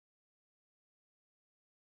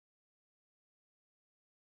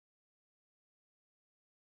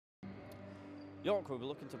York will be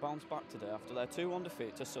looking to bounce back today after their 2-1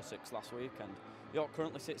 defeat to Sussex last weekend. York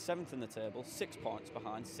currently sits 7th in the table, 6 points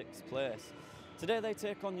behind 6th place. Today they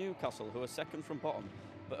take on Newcastle, who are second from bottom,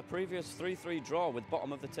 but a previous 3-3 draw with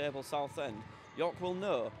bottom of the table Southend, York will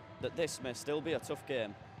know that this may still be a tough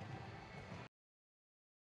game.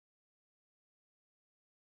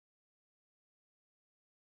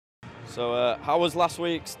 So how has last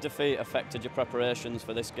week's defeat affected your preparations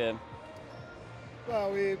for this game?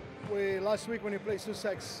 Well, we last week when we played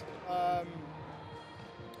Sussex,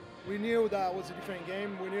 we knew that was a different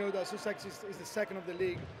game. We knew that Sussex is the second of the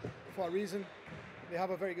league for a reason. They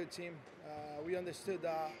have a very good team. We understood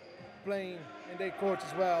that playing in their court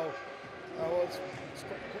as well, was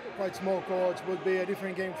quite small court, would be a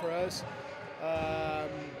different game for us.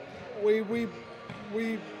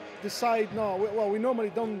 We decide no. We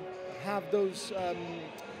normally don't have those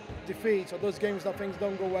defeats or those games that things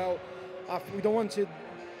don't go well. We don't want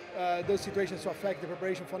those situations to affect the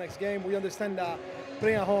preparation for next game. We understand that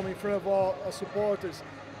playing at home in front of our supporters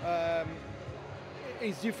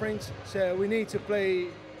is different, so we need to play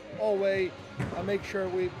all way and make sure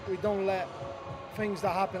we don't let things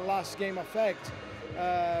that happened last game affect.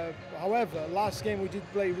 However, last game we did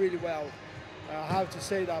play really well. I have to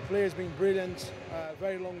say that players been brilliant,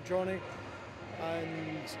 very long journey,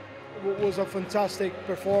 and it was a fantastic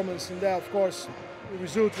performance. And there, of course, the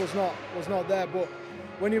result was not there, but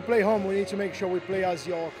when you play home, we need to make sure we play as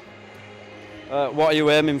York. What are you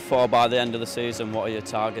aiming for by the end of the season? What are your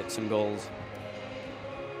targets and goals?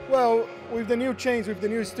 Well, with the new change, with the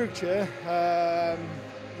new structure,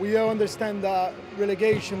 we all understand that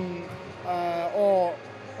relegation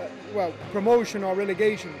promotion or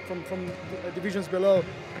relegation from divisions below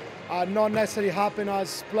are not necessarily happen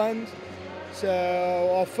as planned.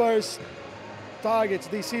 So our first target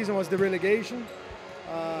this season was the relegation.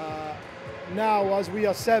 Now, as we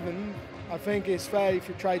are 7, I think it's fair if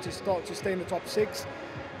you try to start to stay in the top 6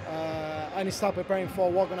 and start preparing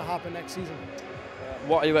for what's going to happen next season.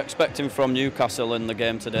 What are you expecting from Newcastle in the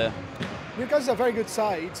game today? Newcastle is a very good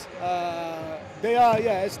side. They are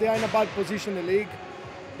in a bad position in the league.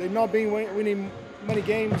 They've not been winning many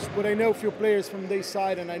games, but I know a few players from this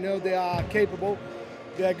side, and I know they are capable.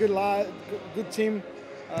 They are good team.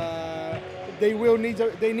 They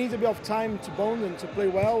need a bit of time to bond and to play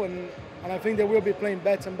well, and I think they will be playing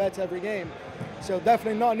better and better every game. So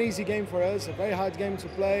definitely not an easy game for us. A very hard game to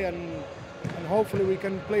play, and hopefully we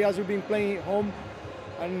can play as we've been playing at home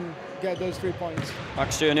and get those 3 points.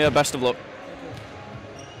 Max Junior, best of luck.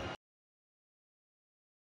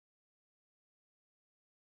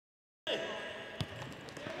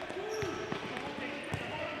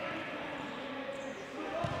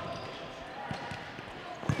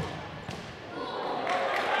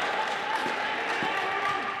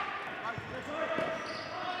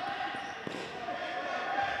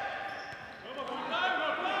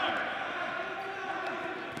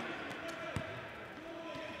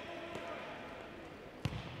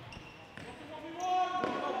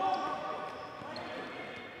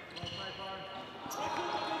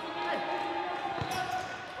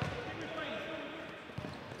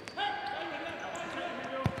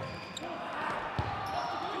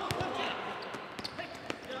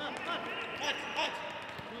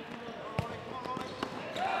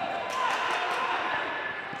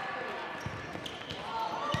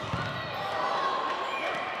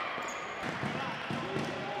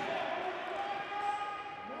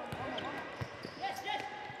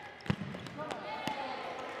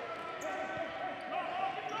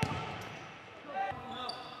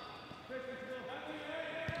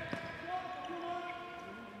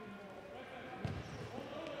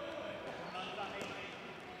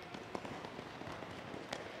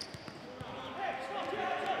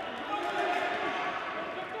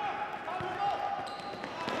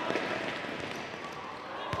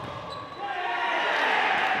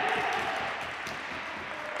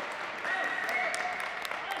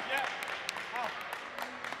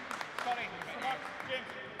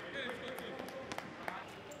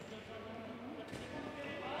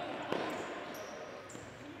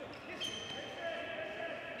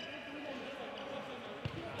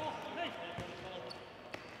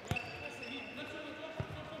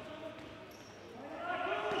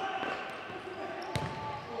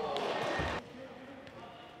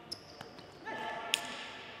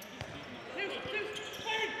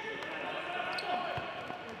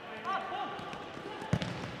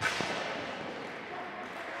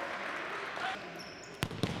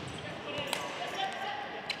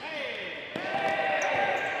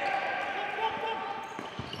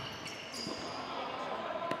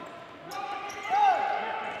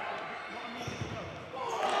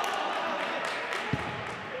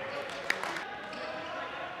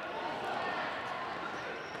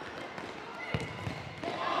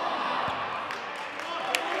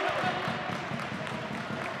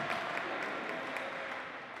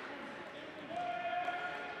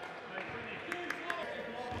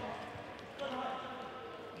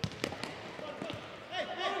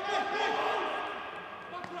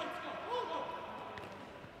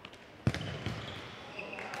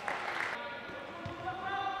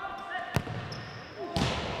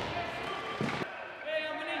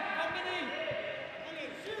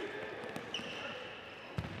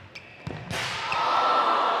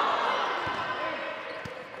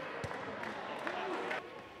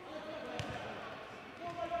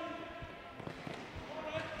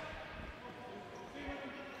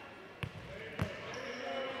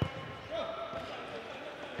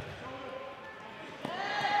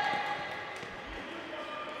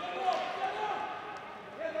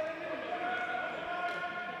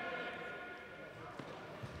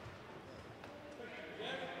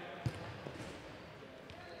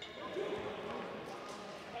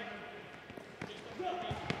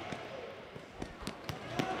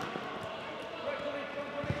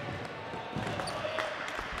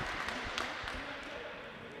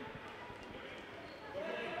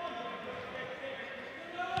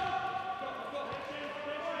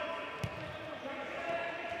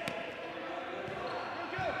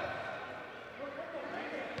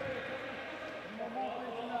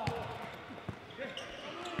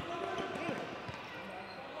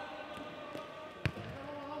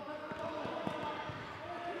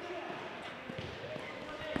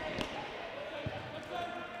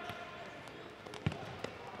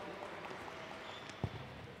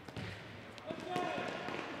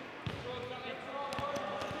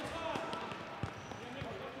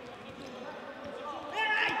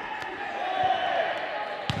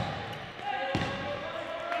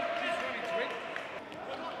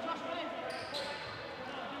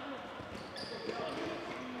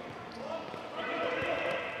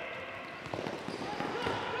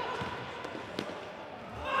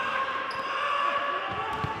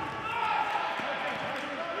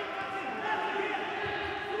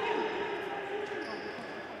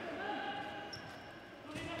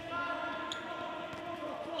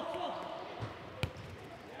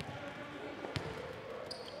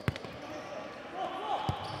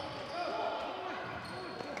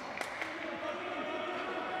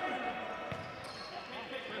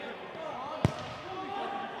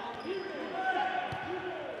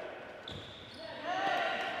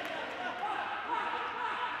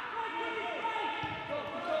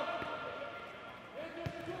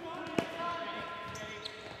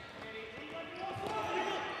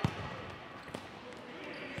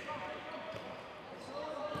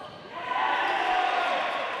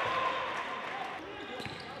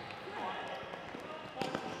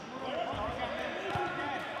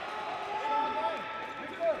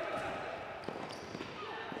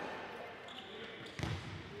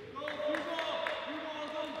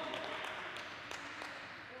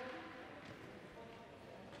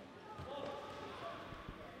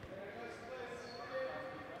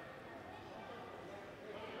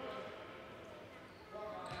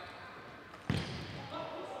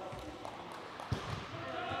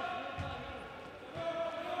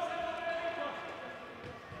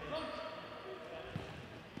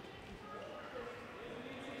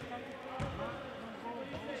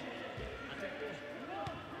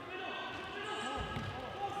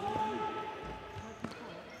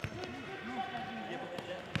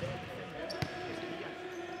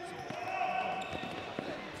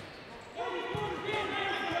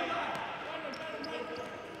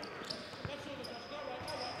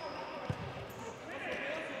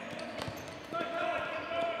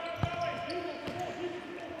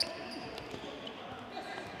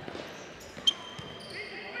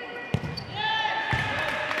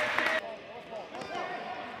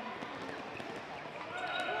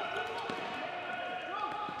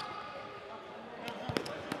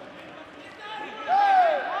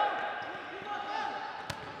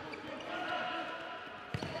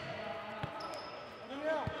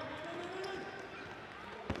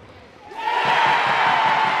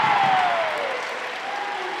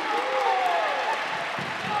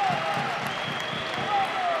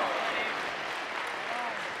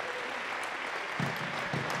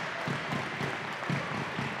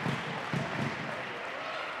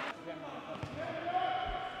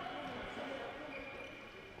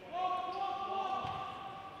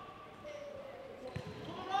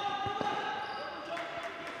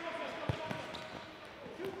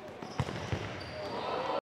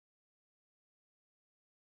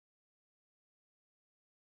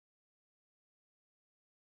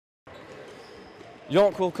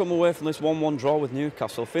 York will come away from this 1-1 draw with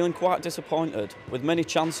Newcastle feeling quite disappointed, with many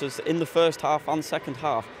chances in the first half and second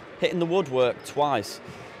half hitting the woodwork twice.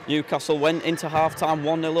 Newcastle went into half-time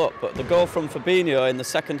 1-0 up, but the goal from Fabinho in the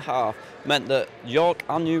second half meant that York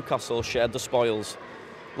and Newcastle shared the spoils.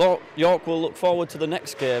 York will look forward to the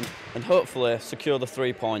next game and hopefully secure the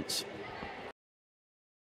 3 points.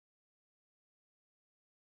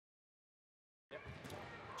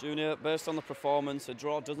 Junior, based on the performance, a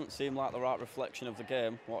draw doesn't seem like the right reflection of the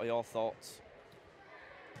game. What are your thoughts?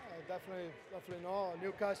 Definitely not.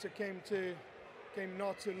 Newcastle came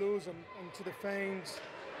not to lose and to defend.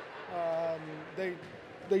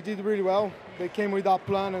 They did really well. They came with that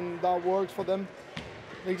plan and that worked for them.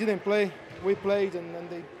 They didn't play. We played and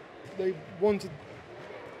they wanted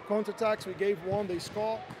counterattacks. We gave one. They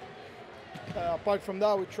scored. Apart from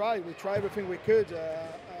that, we tried everything we could.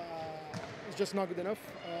 It's just not good enough.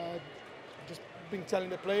 Just been telling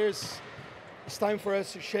the players it's time for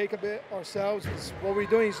us to shake a bit ourselves. What we're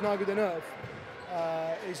doing is not good enough.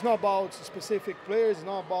 It's not about specific players. It's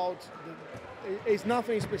not about it's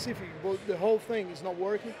nothing specific. But the whole thing is not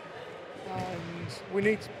working, and we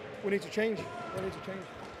need to change. We need to change.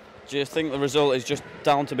 Do you think the result is just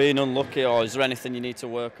down to being unlucky, or is there anything you need to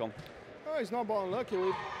work on? No, it's not about unlucky.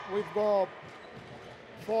 We've got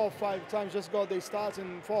 4 or 5 times, just got their starts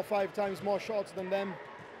and 4 or 5 times more shots than them.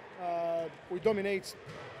 We dominate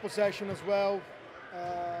possession as well.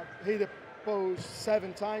 Hit the post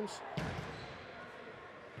 7 times.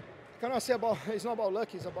 Cannot say about it's not about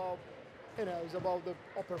luck. It's about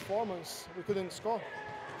our performance. We couldn't score.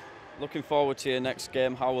 Looking forward to your next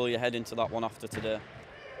game. How will you head into that one after today?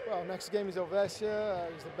 Well, next game is Helvetia.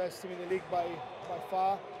 It's the best team in the league by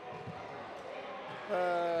far.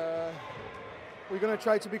 We're going to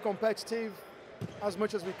try to be competitive as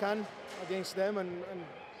much as we can against them and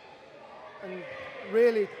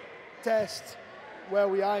really test where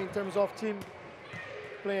we are in terms of team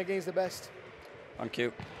playing against the best. Thank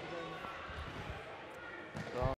you.